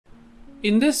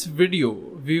In this video,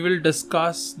 we will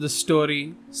discuss the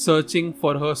story Searching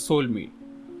for Her Soulmate.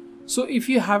 So if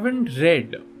you haven't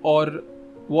read or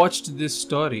watched this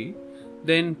story,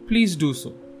 then please do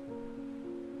so.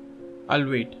 I'll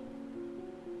wait.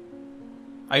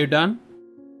 Are you done?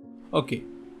 Okay,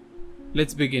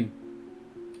 let's begin.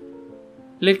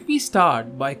 Let me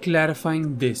start by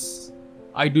clarifying this.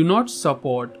 I do not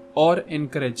support or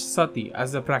encourage sati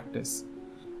as a practice.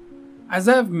 As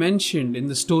I have mentioned in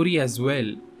the story as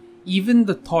well, even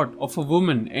the thought of a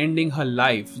woman ending her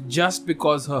life just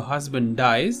because her husband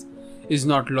dies is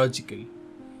not logical.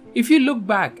 If you look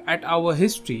back at our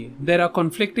history, there are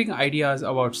conflicting ideas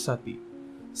about sati.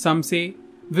 Some say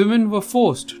women were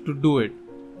forced to do it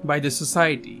by the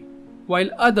society, while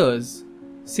others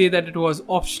say that it was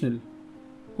optional.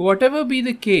 Whatever be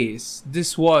the case,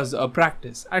 this was a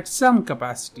practice at some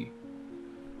capacity.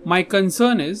 My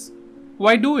concern is,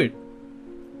 why do it?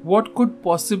 What could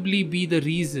possibly be the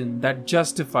reason that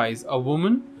justifies a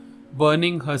woman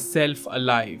burning herself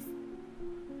alive?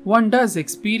 One does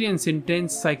experience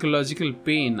intense psychological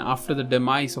pain after the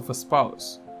demise of a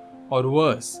spouse, or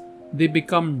worse, they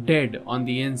become dead on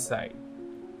the inside.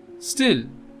 Still,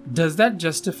 does that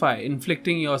justify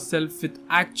inflicting yourself with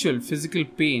actual physical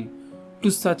pain to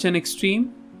such an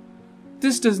extreme?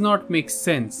 This does not make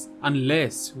sense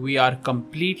unless we are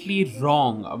completely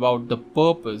wrong about the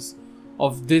purpose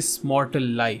of this mortal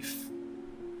life.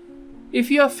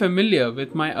 If you are familiar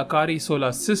with my Akari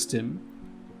solar system,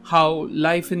 how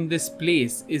life in this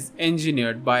place is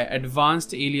engineered by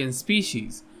advanced alien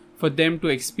species for them to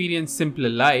experience simpler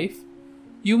life,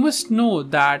 you must know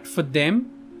that for them,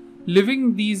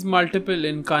 living these multiple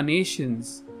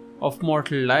incarnations of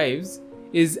mortal lives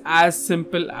is as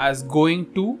simple as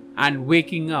going to and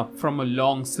waking up from a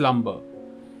long slumber.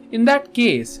 In that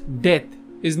case, death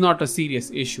is not a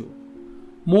serious issue.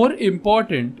 More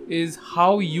important is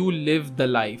how you live the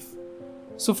life.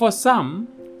 So for some,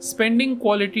 spending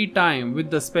quality time with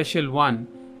the special one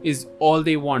is all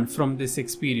they want from this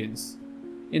experience.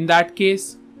 In that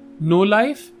case, no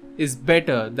life is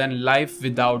better than life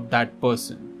without that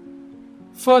person.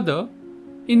 Further,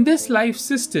 in this life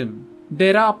system,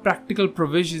 there are practical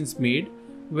provisions made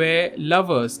where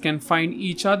lovers can find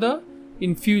each other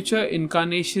in future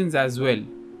incarnations as well.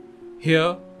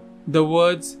 Here, the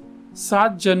words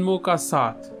Saat Janmo Ka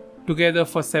Saath, together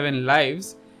for 7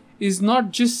 lives, is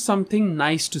not just something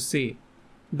nice to say.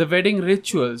 The wedding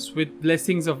rituals with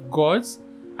blessings of gods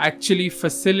actually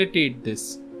facilitate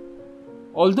this.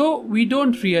 Although we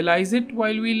don't realize it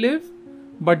while we live,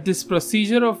 but this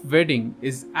procedure of wedding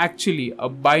is actually a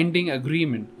binding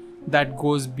agreement that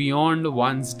goes beyond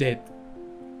one's death.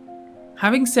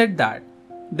 Having said that,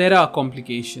 there are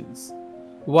complications,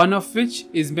 one of which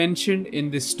is mentioned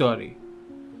in this story.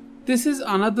 This is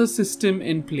another system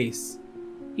in place.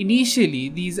 Initially,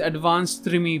 these advanced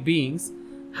Trimi beings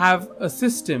have a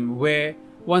system where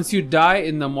once you die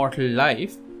in the mortal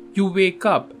life, you wake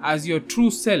up as your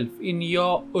true self in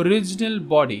your original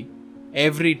body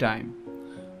every time.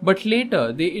 But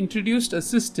later, they introduced a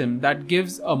system that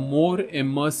gives a more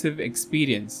immersive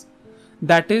experience.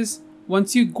 That is,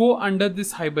 once you go under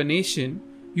this hibernation,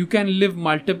 you can live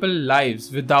multiple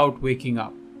lives without waking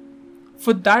up.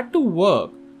 For that to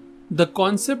work, the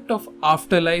concept of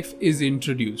afterlife is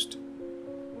introduced.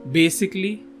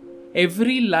 Basically,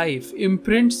 every life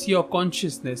imprints your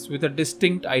consciousness with a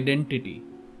distinct identity.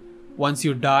 Once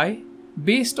you die,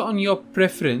 based on your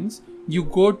preference, you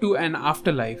go to an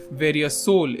afterlife where your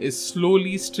soul is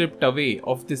slowly stripped away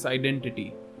of this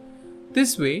identity.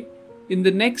 This way, in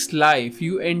the next life,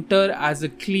 you enter as a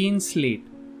clean slate.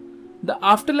 The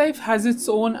afterlife has its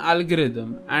own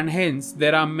algorithm, and hence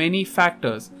there are many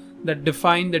factors that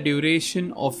define the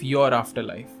duration of your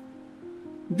afterlife.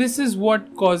 This is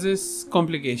what causes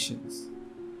complications.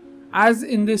 As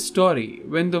in this story,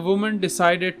 when the woman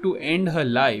decided to end her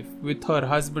life with her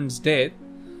husband's death,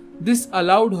 this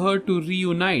allowed her to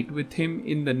reunite with him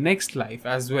in the next life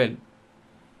as well.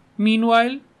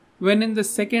 Meanwhile, when in the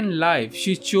second life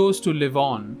she chose to live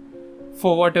on,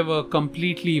 for whatever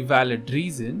completely valid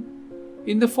reason,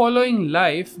 in the following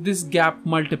life this gap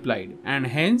multiplied, and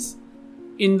hence,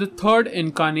 in the third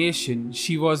incarnation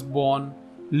she was born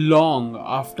long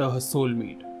after her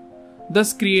soulmate,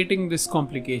 thus creating this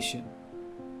complication.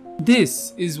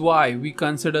 This is why we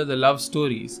consider the love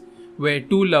stories where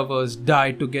two lovers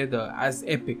die together as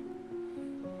epic.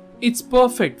 It's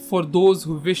perfect for those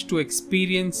who wish to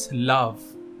experience love.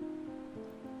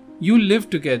 You live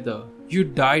together, you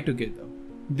die together.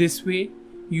 This way,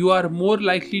 you are more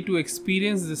likely to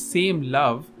experience the same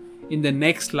love in the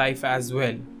next life as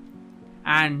well.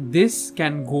 and this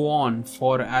can go on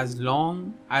for as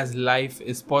long as life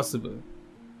is possible.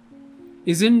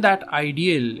 Isn't that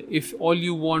ideal if all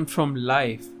you want from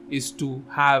life is to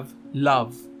have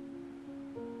love?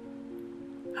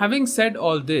 Having said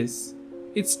all this,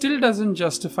 it still doesn't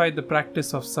justify the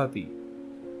practice of sati.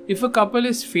 If a couple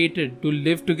is fated to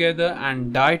live together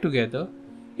and die together,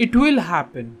 it will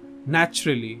happen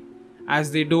naturally,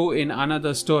 as they do in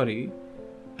another story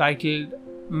titled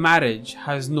Marriage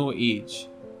Has No Age.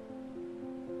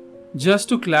 Just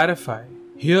to clarify,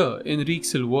 here in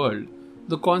Rexel world,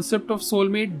 the concept of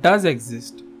soulmate does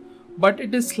exist, but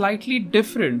it is slightly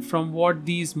different from what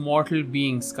these mortal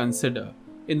beings consider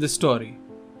in the story.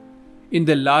 In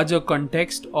the larger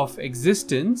context of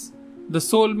existence, the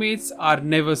soulmates are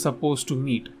never supposed to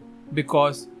meet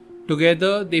because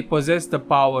together they possess the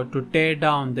power to tear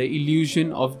down the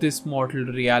illusion of this mortal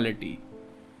reality.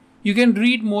 You can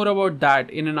read more about that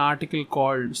in an article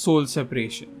called Soul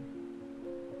Separation.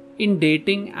 In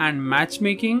dating and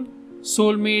matchmaking,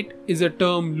 soulmate is a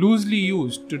term loosely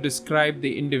used to describe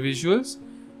the individuals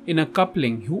in a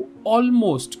coupling who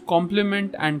almost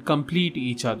complement and complete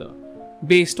each other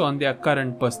based on their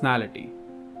current personality.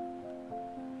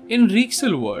 In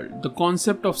Rexel world, the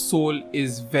concept of soul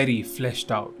is very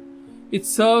fleshed out. It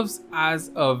serves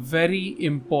as a very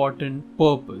important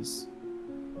purpose.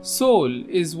 Soul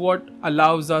is what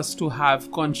allows us to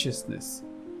have consciousness.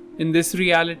 In this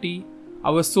reality,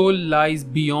 our soul lies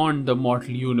beyond the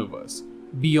mortal universe,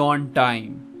 beyond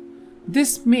time.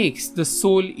 This makes the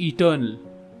soul eternal.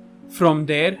 From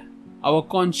there, our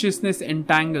consciousness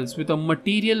entangles with a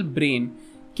material brain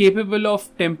capable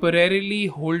of temporarily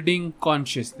holding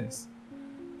consciousness.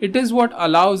 It is what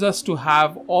allows us to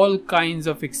have all kinds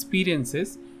of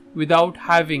experiences without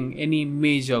having any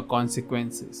major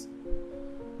consequences.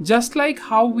 Just like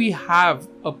how we have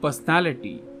a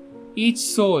personality, each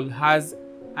soul has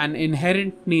an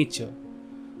inherent nature.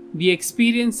 The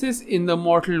experiences in the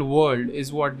mortal world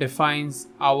is what defines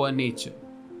our nature.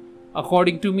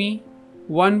 According to me,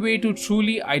 one way to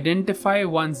truly identify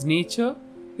one's nature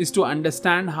is to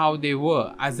understand how they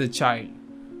were as a child,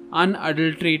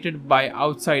 unadulterated by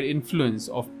outside influence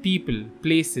of people,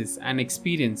 places, and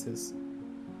experiences.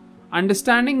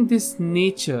 Understanding this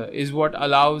nature is what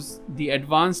allows the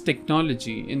advanced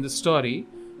technology in the story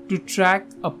to track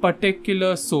a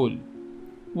particular soul.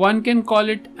 One can call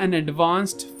it an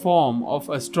advanced form of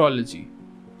astrology.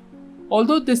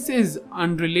 Although this is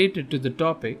unrelated to the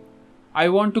topic, I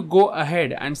want to go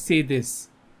ahead and say this.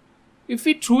 If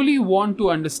we truly want to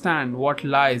understand what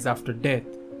lies after death,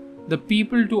 the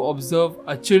people to observe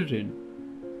are children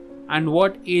and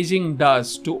what aging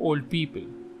does to old people.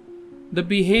 The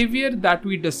behavior that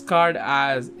we discard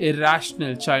as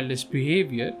irrational childish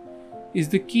behavior is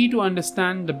the key to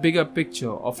understand the bigger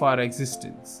picture of our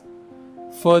existence.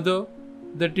 Further,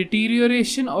 the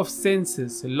deterioration of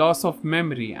senses, loss of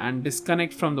memory, and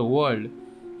disconnect from the world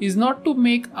is not to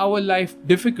make our life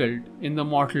difficult in the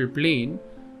mortal plane,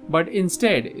 but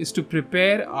instead is to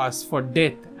prepare us for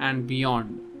death and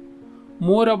beyond.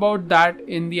 More about that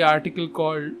in the article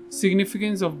called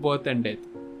Significance of Birth and Death.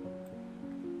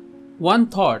 One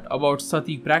thought about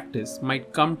sati practice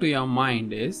might come to your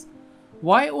mind is,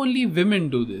 why only women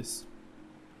do this?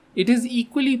 It is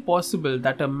equally possible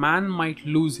that a man might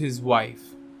lose his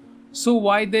wife. So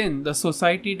why then the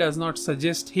society does not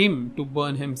suggest him to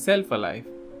burn himself alive?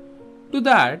 To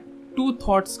that, two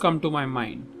thoughts come to my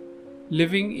mind.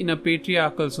 Living in a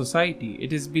patriarchal society,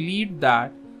 it is believed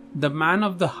that the man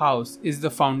of the house is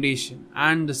the foundation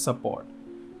and the support.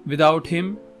 Without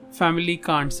him, family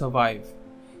can't survive.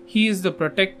 He is the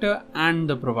protector and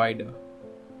the provider.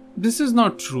 This is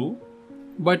not true,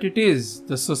 but it is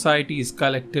the society's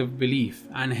collective belief,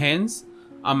 and hence,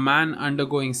 a man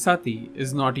undergoing sati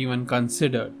is not even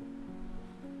considered.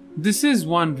 This is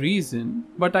one reason,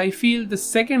 but I feel the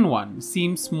second one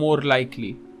seems more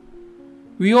likely.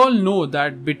 We all know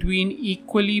that between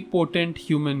equally potent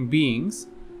human beings,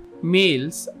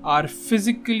 males are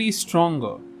physically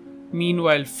stronger.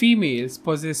 Meanwhile, females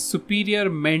possess superior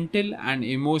mental and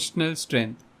emotional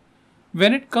strength.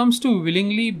 When it comes to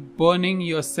willingly burning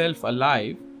yourself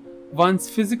alive, one's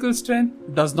physical strength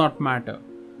does not matter.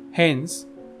 Hence,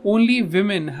 only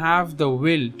women have the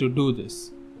will to do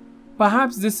this.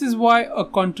 Perhaps this is why a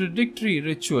contradictory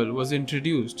ritual was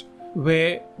introduced,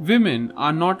 where women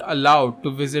are not allowed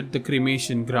to visit the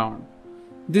cremation ground.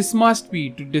 This must be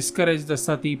to discourage the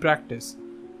sati practice,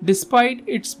 despite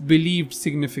its believed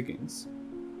significance.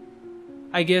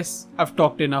 I guess I've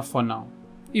talked enough for now.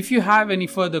 If you have any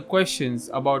further questions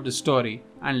about the story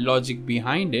and logic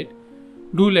behind it,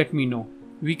 do let me know.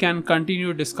 We can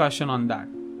continue discussion on that.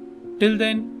 Till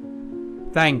then,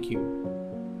 Thank you.